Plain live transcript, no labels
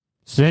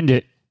Send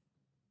it.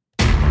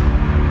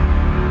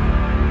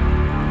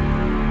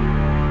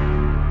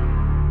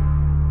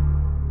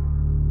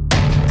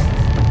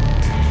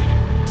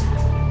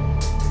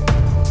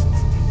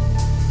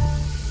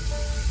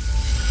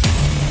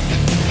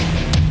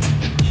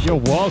 Yo,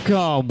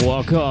 welcome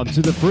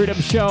to the Freedom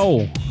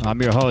Show.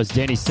 I'm your host,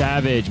 Danny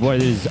Savage.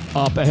 What is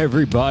up,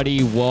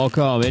 everybody?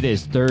 Welcome. It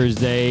is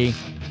Thursday,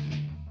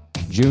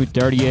 June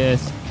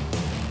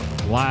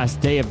 30th. Last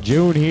day of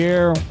June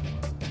here.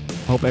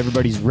 Hope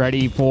everybody's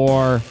ready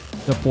for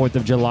the 4th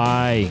of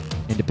July.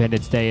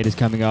 Independence Day, it is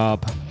coming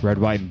up. Red,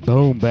 white, and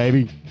boom,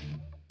 baby.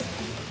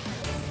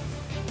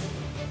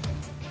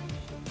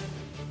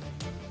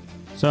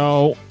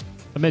 So,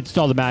 amidst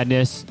all the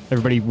madness,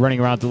 everybody running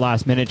around at the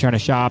last minute trying to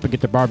shop and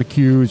get their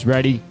barbecues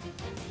ready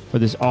for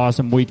this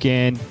awesome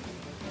weekend.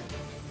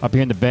 Up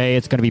here in the Bay,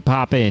 it's going to be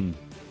popping.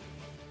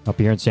 Up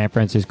here in San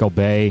Francisco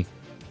Bay,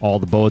 all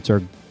the boats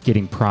are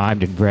getting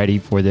primed and ready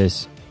for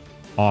this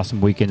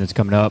awesome weekend that's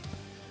coming up.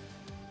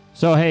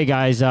 So, hey,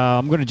 guys,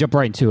 I'm going to jump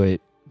right into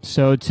it.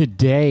 So,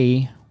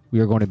 today, we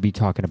are going to be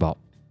talking about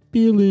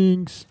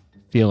feelings.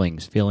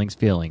 Feelings.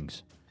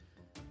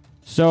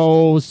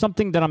 So,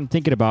 something that I'm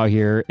thinking about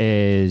here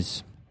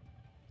is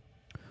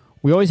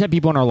we always have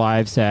people in our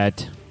lives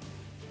that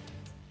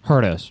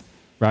hurt us,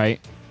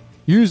 right?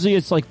 Usually,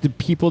 it's like the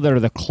people that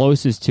are the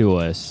closest to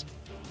us.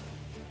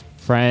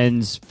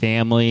 Friends,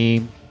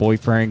 family,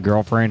 boyfriend,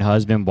 girlfriend,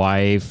 husband,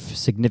 wife,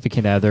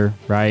 significant other,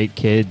 right?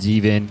 Kids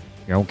even,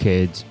 your own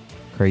kids.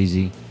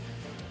 Crazy.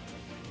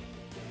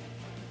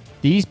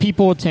 These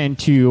people tend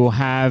to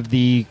have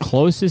the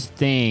closest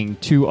thing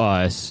to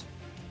us,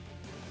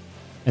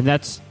 and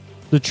that's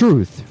the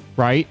truth,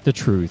 right? The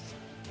truth.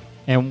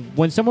 And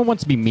when someone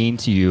wants to be mean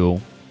to you,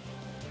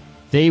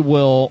 they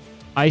will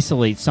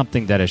isolate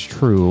something that is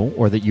true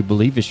or that you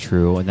believe is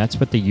true, and that's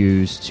what they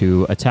use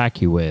to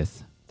attack you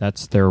with.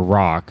 That's their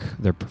rock,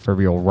 their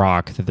proverbial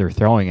rock that they're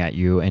throwing at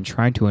you and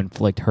trying to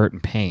inflict hurt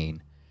and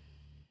pain.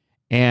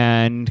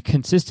 And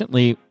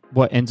consistently,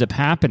 what ends up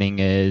happening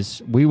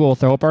is we will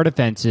throw up our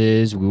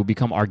defenses, we will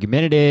become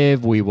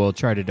argumentative, we will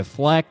try to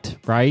deflect,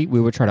 right? We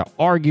will try to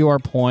argue our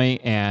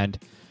point,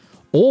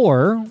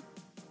 or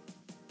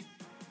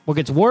what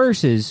gets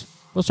worse is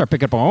we'll start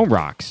picking up our own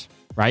rocks,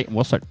 right? And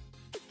we'll start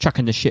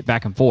chucking this shit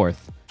back and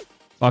forth.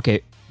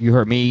 Okay, you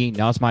hurt me,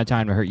 now it's my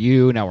time to hurt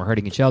you, now we're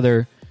hurting each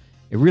other.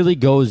 It really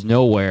goes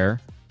nowhere.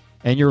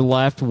 And you're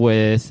left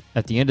with,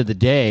 at the end of the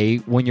day,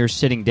 when you're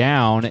sitting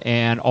down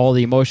and all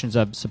the emotions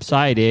have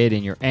subsided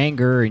and your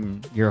anger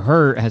and your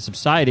hurt has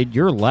subsided,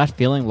 you're left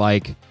feeling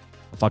like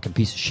a fucking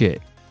piece of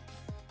shit.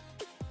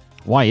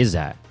 Why is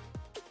that?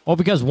 Well,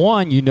 because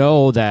one, you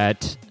know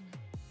that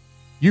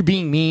you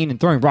being mean and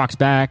throwing rocks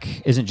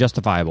back isn't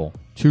justifiable.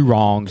 Two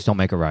wrongs don't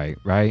make a right,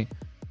 right?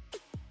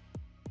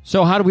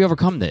 So how do we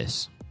overcome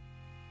this,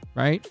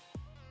 right?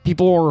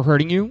 People are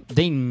hurting you.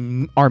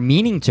 They are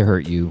meaning to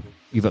hurt you.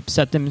 You've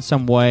upset them in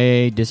some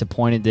way,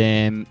 disappointed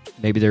them.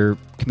 Maybe their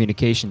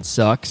communication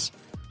sucks,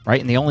 right?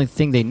 And the only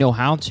thing they know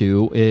how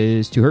to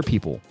is to hurt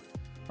people,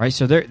 right?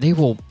 So they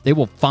will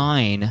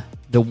find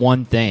the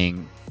one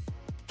thing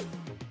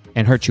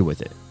and hurt you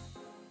with it.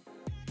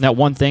 And that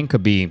one thing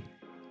could be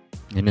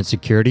an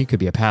insecurity, could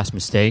be a past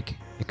mistake,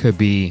 it could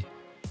be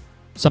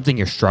something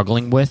you're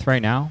struggling with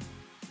right now.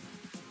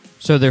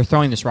 So they're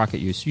throwing this rock at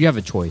you. So you have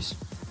a choice.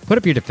 Put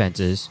up your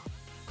defenses,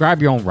 grab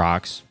your own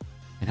rocks,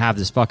 and have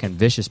this fucking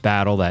vicious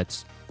battle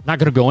that's not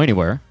going to go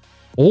anywhere.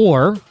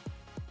 Or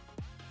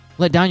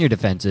let down your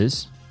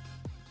defenses.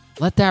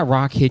 Let that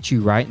rock hit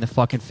you right in the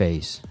fucking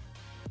face.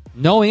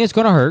 Knowing it's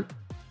going to hurt.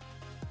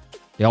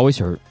 They always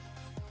hurt.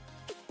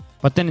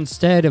 But then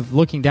instead of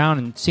looking down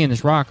and seeing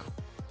this rock,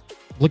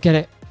 look at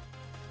it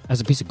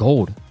as a piece of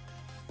gold.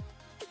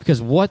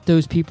 Because what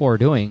those people are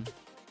doing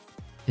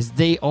is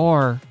they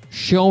are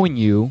showing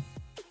you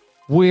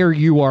where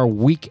you are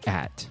weak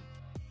at.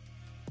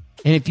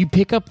 And if you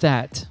pick up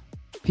that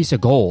piece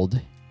of gold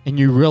and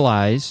you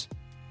realize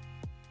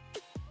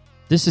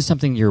this is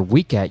something you're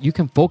weak at, you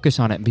can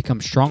focus on it and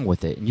become strong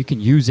with it. And you can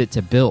use it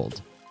to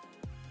build.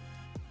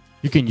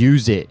 You can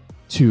use it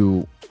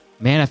to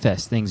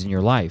manifest things in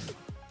your life,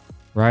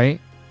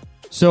 right?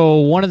 So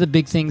one of the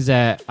big things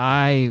that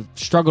I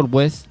struggled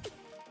with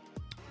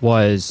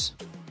was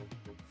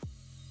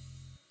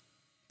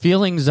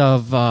feelings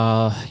of,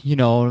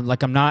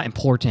 like I'm not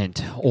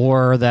important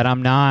or that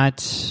I'm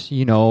not,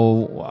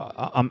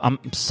 I'm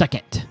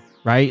second,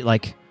 right?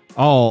 Like,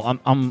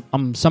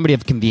 I'm somebody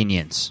of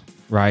convenience,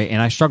 right?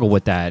 And I struggle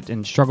with that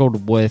and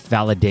struggled with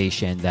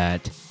validation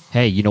that,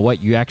 hey, you know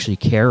what? You actually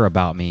care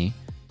about me.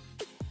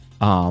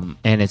 And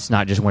it's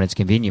not just when it's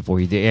convenient for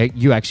you.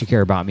 You actually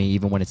care about me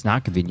even when it's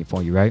not convenient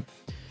for you, right?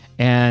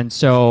 And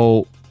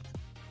so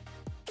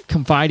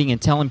confiding and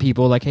telling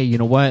people like, hey, you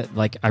know what?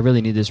 Like, I really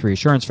need this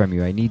reassurance from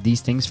you. I need these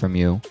things from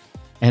you.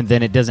 And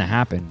then it doesn't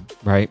happen,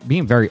 right?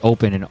 Being very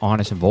open and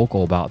honest and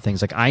vocal about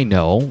things like, I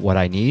know what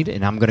I need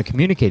and I'm going to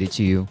communicate it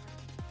to you.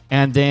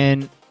 And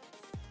then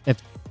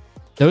if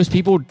those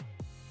people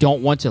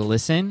don't want to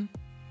listen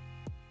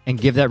and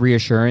give that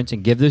reassurance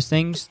and give those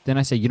things, then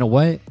I say, you know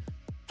what?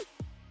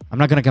 I'm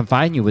not going to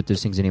confide in you with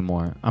those things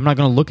anymore. I'm not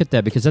going to look at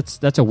that because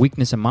that's a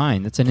weakness of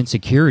mine. That's an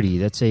insecurity.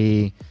 That's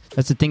a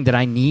thing that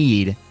I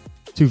need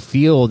to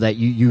feel that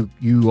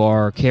you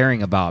are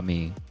caring about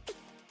me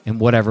in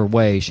whatever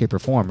way, shape, or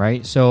form,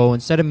 right? So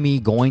instead of me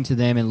going to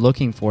them and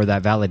looking for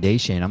that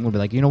validation, I'm going to be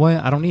like, you know what?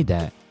 I don't need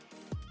that.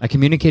 I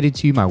communicated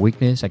to you my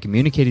weakness. I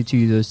communicated to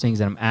you those things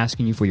that I'm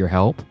asking you for your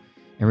help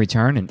in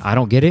return, and I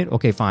don't get it.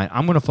 Okay, fine.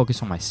 I'm going to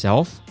focus on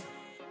myself.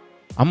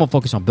 I'm going to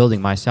focus on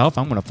building myself.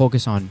 I'm going to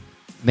focus on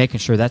making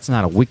sure that's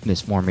not a weakness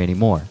for me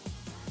anymore,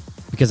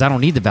 because I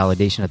don't need the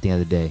validation at the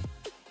end of the day.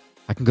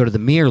 I can go to the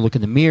mirror, look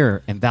in the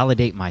mirror, and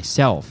validate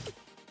myself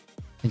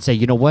and say,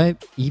 you know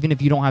what? Even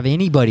if you don't have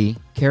anybody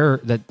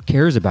that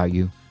cares about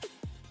you,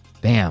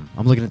 bam,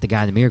 I'm looking at the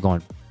guy in the mirror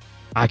going,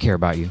 I care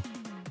about you.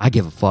 I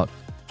give a fuck.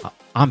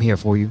 I'm here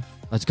for you.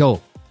 Let's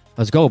go.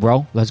 Let's go,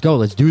 bro. Let's go.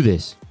 Let's do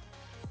this.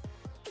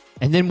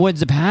 And then what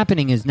ends up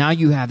happening is now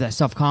you have that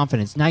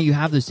self-confidence. Now you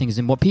have those things.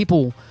 And what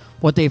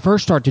they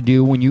first start to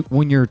do when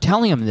you're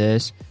telling them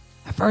this,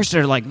 at first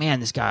they're like, man,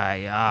 this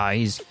guy,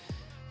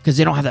 because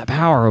they don't have that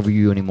power over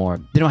you anymore.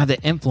 They don't have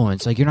that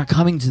influence. Like, you're not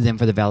coming to them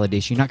for the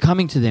validation. You're not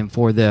coming to them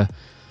for the,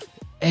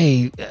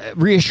 hey,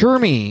 reassure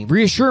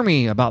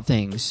me about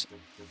things,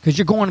 because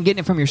you're going and getting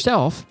it from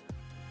yourself.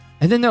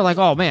 And then they're like,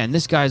 oh, man,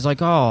 this guy's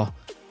like, oh,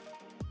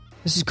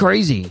 this is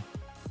crazy.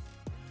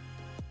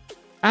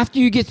 After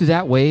you get through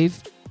that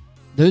wave,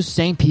 those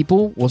same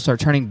people will start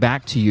turning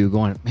back to you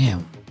going,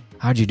 man,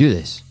 how'd you do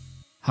this?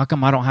 How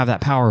come I don't have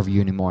that power over you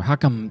anymore? How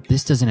come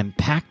this doesn't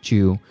impact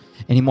you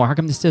anymore? How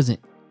come this doesn't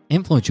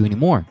influence you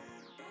anymore?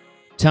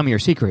 Tell me your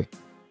secret.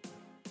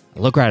 I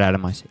look right at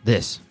him. I say,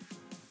 this.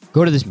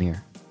 Go to this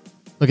mirror.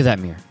 Look at that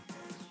mirror.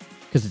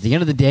 Because at the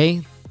end of the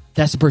day,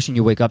 that's the person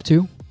you wake up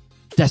to.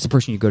 That's the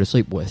person you go to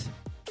sleep with.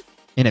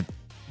 And if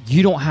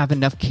you don't have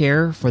enough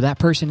care for that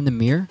person in the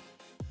mirror,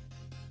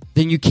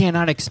 then you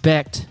cannot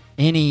expect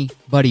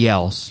anybody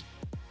else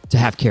to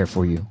have care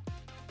for you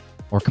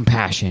or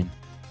compassion,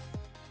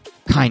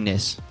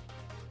 kindness.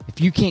 If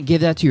you can't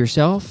give that to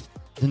yourself,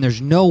 then there's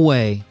no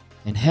way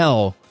in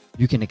hell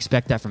you can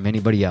expect that from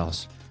anybody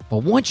else.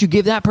 But once you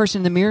give that person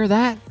in the mirror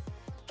that,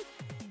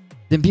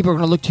 then people are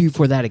going to look to you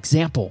for that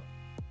example.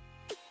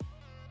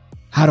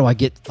 How do I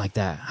get like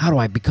that? How do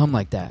I become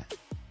like that?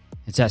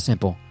 It's that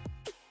simple.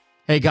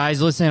 Hey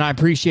guys, listen, I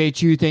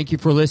appreciate you. Thank you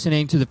for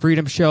listening to The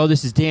Freedom Show.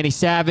 This is Danny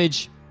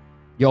Savage.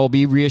 Y'all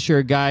be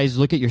reassured, guys.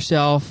 Look at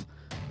yourself.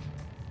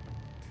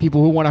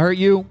 People who want to hurt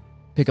you,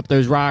 pick up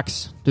those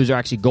rocks. Those are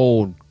actually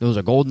gold. Those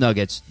are gold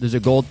nuggets. Those are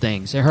gold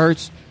things. It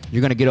hurts.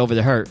 You're going to get over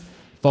the hurt.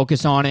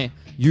 Focus on it.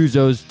 Use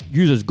those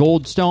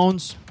gold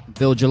stones.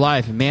 Build your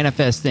life and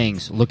manifest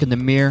things. Look in the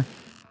mirror.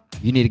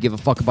 You need to give a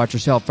fuck about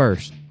yourself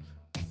first.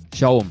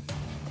 Show them.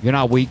 You're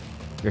not weak.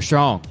 You're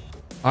strong.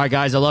 All right,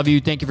 guys, I love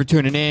you. Thank you for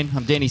tuning in.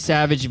 I'm Danny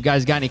Savage. If you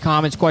guys got any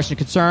comments, questions,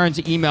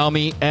 concerns, email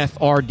me,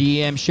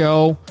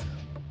 frdmshow.com.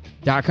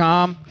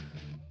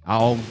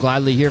 I'll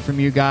gladly hear from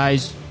you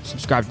guys.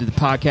 Subscribe to the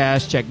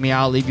podcast. Check me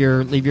out. Leave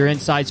your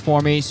insights for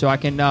me so I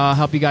can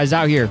help you guys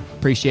out here.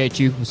 Appreciate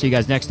you. We'll see you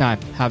guys next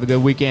time. Have a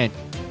good weekend.